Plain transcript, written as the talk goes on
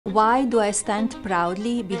Why do I stand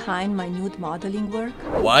proudly behind my nude modeling work?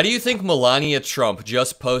 Why do you think Melania Trump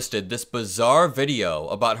just posted this bizarre video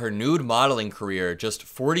about her nude modeling career just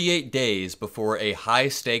 48 days before a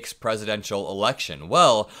high-stakes presidential election?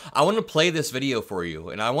 Well, I want to play this video for you,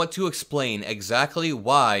 and I want to explain exactly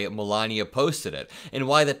why Melania posted it, and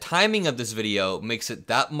why the timing of this video makes it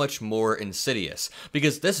that much more insidious.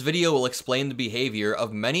 Because this video will explain the behavior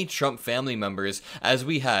of many Trump family members as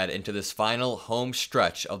we head into this final home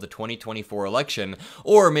stretch of the 2024 election,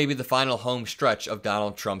 or maybe the final home stretch of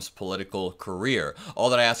Donald Trump's political career. All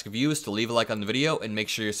that I ask of you is to leave a like on the video and make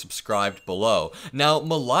sure you're subscribed below. Now,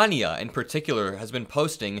 Melania in particular has been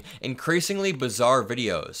posting increasingly bizarre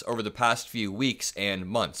videos over the past few weeks and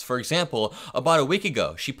months. For example, about a week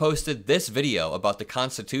ago, she posted this video about the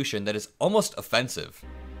Constitution that is almost offensive.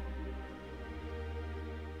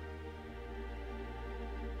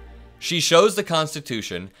 She shows the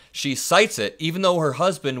Constitution, she cites it even though her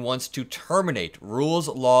husband wants to terminate rules,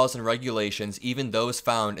 laws, and regulations, even those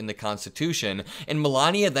found in the Constitution, and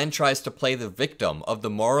Melania then tries to play the victim of the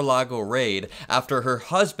Mar-a-Lago raid after her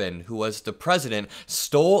husband, who was the president,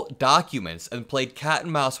 stole documents and played cat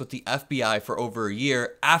and mouse with the FBI for over a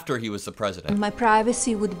year after he was the president. My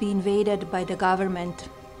privacy would be invaded by the government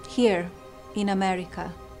here in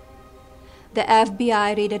America. The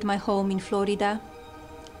FBI raided my home in Florida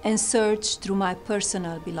and search through my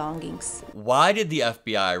personal belongings. Why did the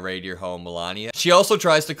FBI raid your home, Melania? She also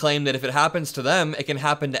tries to claim that if it happens to them, it can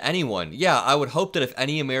happen to anyone. Yeah, I would hope that if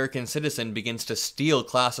any American citizen begins to steal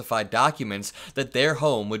classified documents, that their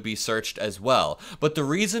home would be searched as well. But the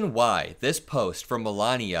reason why this post from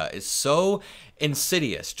Melania is so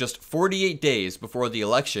insidious just 48 days before the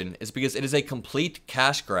election is because it is a complete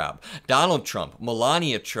cash grab. Donald Trump,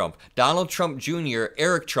 Melania Trump, Donald Trump Jr.,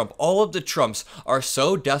 Eric Trump, all of the Trumps are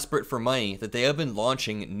so desperate for money that they have been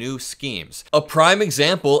launching new schemes. A prime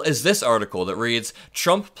example is this article that reads,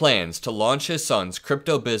 Trump plans to launch his son's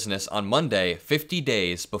crypto business on Monday, 50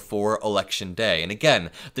 days before election day. And again,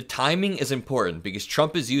 the timing is important because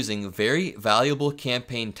Trump is using very valuable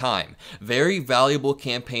campaign time, very valuable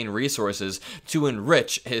campaign resources to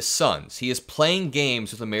enrich his sons. He is playing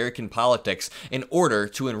games with American politics in order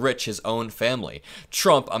to enrich his own family.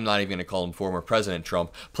 Trump, I'm not even going to call him former President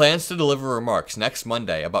Trump, plans to deliver remarks next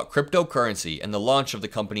Monday about cryptocurrency and the launch of the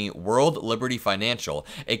company World Liberty Financial,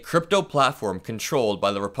 a crypto platform controlled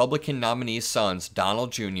by the Republican nominee's sons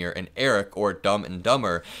Donald Jr. and Eric, or Dumb and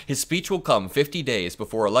Dumber. His speech will come 50 days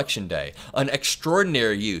before Election Day, an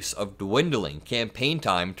extraordinary use of dwindling campaign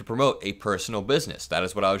time to promote a personal business. That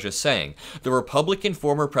is what I was just saying. The Republican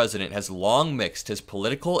former president has long mixed his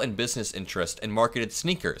political and business interest and marketed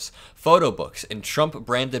sneakers, photo books, and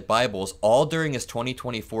Trump-branded Bibles all during his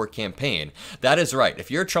 2024 campaign. That is right.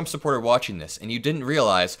 If you're a Trump supporter watching this and you didn't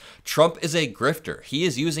realize, Trump is a grifter. He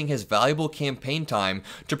is using his valuable campaign time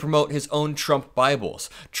to promote his own Trump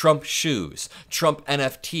Bibles, Trump shoes, Trump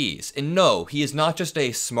NFTs. And no, he is not just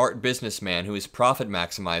a smart businessman who is profit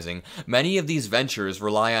maximizing. Many of these ventures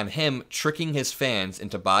rely on him tricking his fans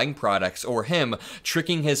into buying products, or him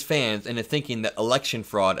tricking his fans into thinking that election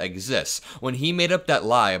fraud exists. When he made up that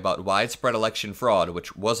lie about widespread election fraud,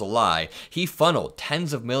 which was a lie, he funneled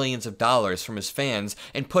tens of millions of dollars from his fans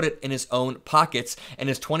and put it in his own pockets, and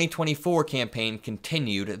his 2024 campaign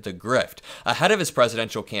continued the grift. Ahead of his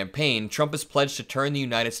presidential campaign, Trump has pledged to turn the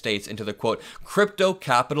United States into the, quote, crypto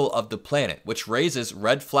capital of the planet, which raises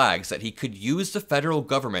red flags that he could use the federal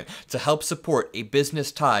government to help support a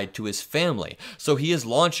business tied to his family. So he is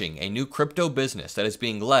launching a new crypto business that is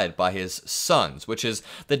being led by his sons, which is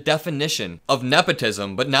the definition of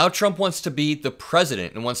nepotism. But now Trump wants to be the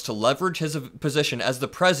president and wants to leverage his position as the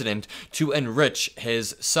president to enrich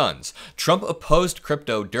his sons. Trump opposed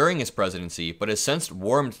crypto during his presidency, but has since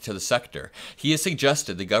warmed to the sector. He has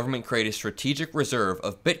suggested the government create a strategic reserve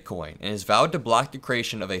of Bitcoin and has vowed to block the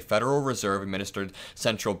creation of a Federal Reserve administered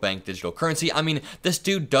central bank digital currency. I mean, this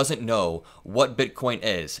dude doesn't know what Bitcoin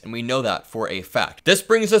is, and we know that for a fact. This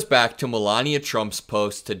brings us back to Melania Trump's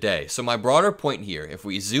post today. So my broader point here, if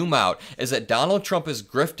we zoom out, is that Donald Trump is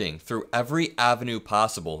grifting through every avenue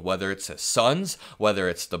possible, whether it's his sons, whether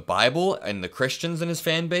it's the Bible and the Christians in his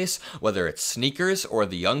fan base, whether it's sneakers or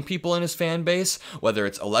the young people in his fan base, whether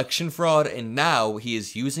it's election fraud, and now he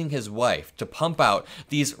is using his wife to pump out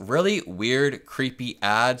these really weird, creepy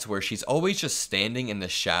ads where she's always just standing in the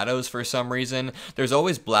shadows for some reason. There's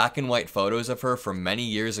always black and white photos of her from many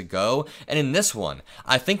years ago, and in this one,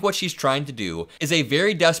 I think what she's trying to do is a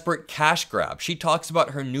very desperate cash grab. She talks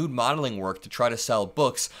about her nude modeling work to try to sell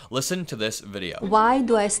books. Listen to this video. Why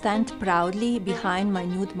do I stand proudly behind my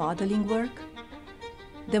nude modeling work?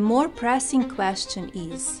 The more pressing question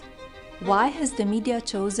is, Why has the media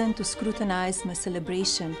chosen to scrutinize my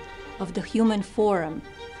celebration of the human form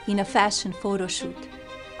in a fashion photo shoot?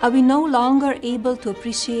 Are we no longer able to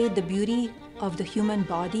appreciate the beauty of the human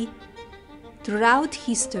body? Throughout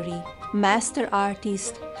history, master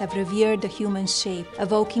artists have revered the human shape,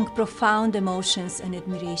 evoking profound emotions and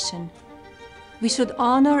admiration. We should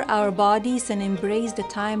honor our bodies and embrace the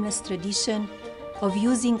timeless tradition of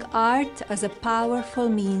using art as a powerful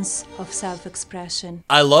means of self-expression.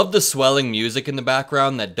 I love the swelling music in the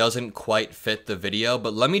background that doesn't quite fit the video,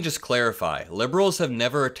 but let me just clarify. Liberals have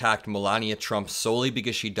never attacked Melania Trump solely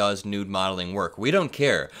because she does nude modeling work. We don't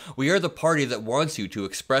care. We are the party that wants you to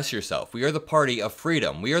express yourself. We are the party of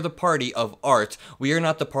freedom. We are the party of art. We are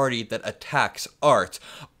not the party that attacks art.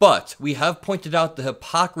 But we have pointed out the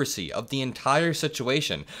hypocrisy of the entire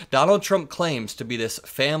situation. Donald Trump claims to be this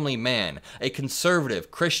family man, a conservative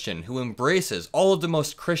Christian who embraces all of the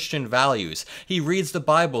most Christian values. He reads the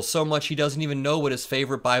Bible so much he doesn't even know what his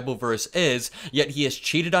favorite Bible verse is, yet he has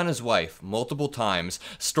cheated on his wife multiple times.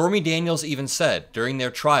 Stormy Daniels even said during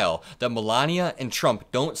their trial that Melania and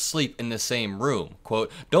Trump don't sleep in the same room.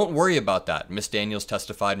 Quote, "Don't worry about that," Miss Daniels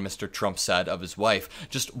testified Mr. Trump said of his wife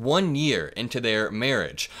just 1 year into their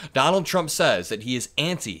marriage. Donald Trump says that he is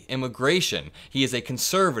anti-immigration. He is a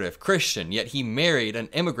conservative Christian, yet he married an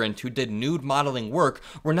immigrant who did nude modeling work.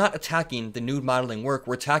 We're not attacking the nude modeling work.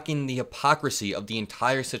 We're attacking the hypocrisy of the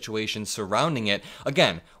entire situation surrounding it.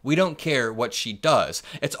 Again, we don't care what she does.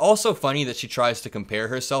 It's also funny that she tries to compare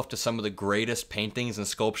herself to some of the greatest paintings and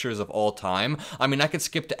sculptures of all time. I mean, I could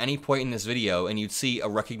skip to any point in this video and you'd see a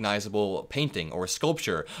recognizable painting or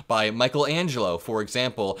sculpture by Michelangelo, for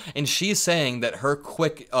example, and she's saying that her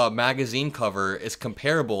quick magazine cover is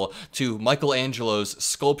comparable to Michelangelo's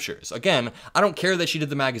sculptures. Again, I don't care that she did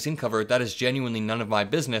the magazine cover. That is genuinely none of my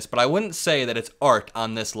business, but I wouldn't say that it's art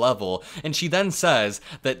on this level. And she then says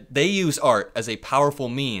that they use art as a powerful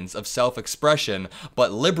means of self-expression,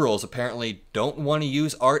 but liberals apparently don't want to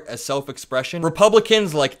use art as self-expression.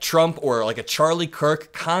 Republicans like Trump or like a Charlie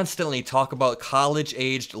Kirk constantly talk about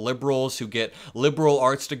college-aged liberals who get liberal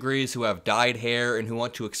arts degrees, who have dyed hair, and who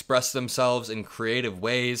want to express themselves in creative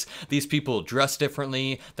ways. These people dress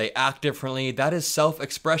differently, they act differently. That is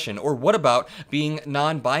self-expression. Or what about being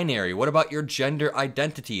non-binary? What about your gender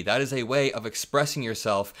identity? That is a way of expressing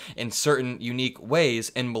yourself in certain unique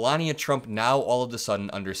ways, and Melania Trump now all of a sudden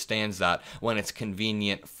understands that when it's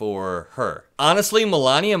convenient for her. Honestly,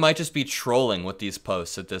 Melania might just be trolling with these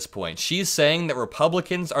posts at this point. She's saying that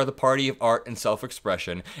Republicans are the party of art and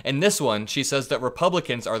self-expression. In this one, she says that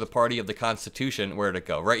Republicans are the party of the Constitution. Where'd it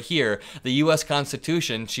go? Right here, the U.S.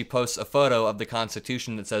 Constitution. She posts a photo of the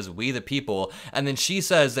Constitution that says, "We the people," and then she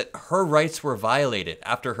says that her rights were violated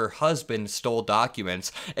after her husband stole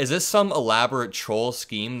documents. Is this some elaborate troll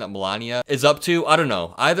scheme that Melania is up to? I don't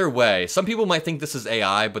know. Either way, some people might think this is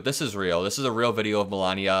AI, but this is real. This is a real video of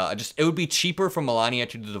Melania. It would be cheaper for Melania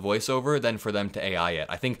to do the voiceover than for them to AI it.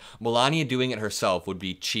 I think Melania doing it herself would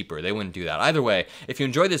be cheaper. They wouldn't do that. Either way, if you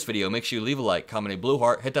enjoyed this video, make sure you leave a like, comment a blue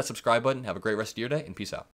heart, hit that subscribe button. Have a great rest of your day, and peace out.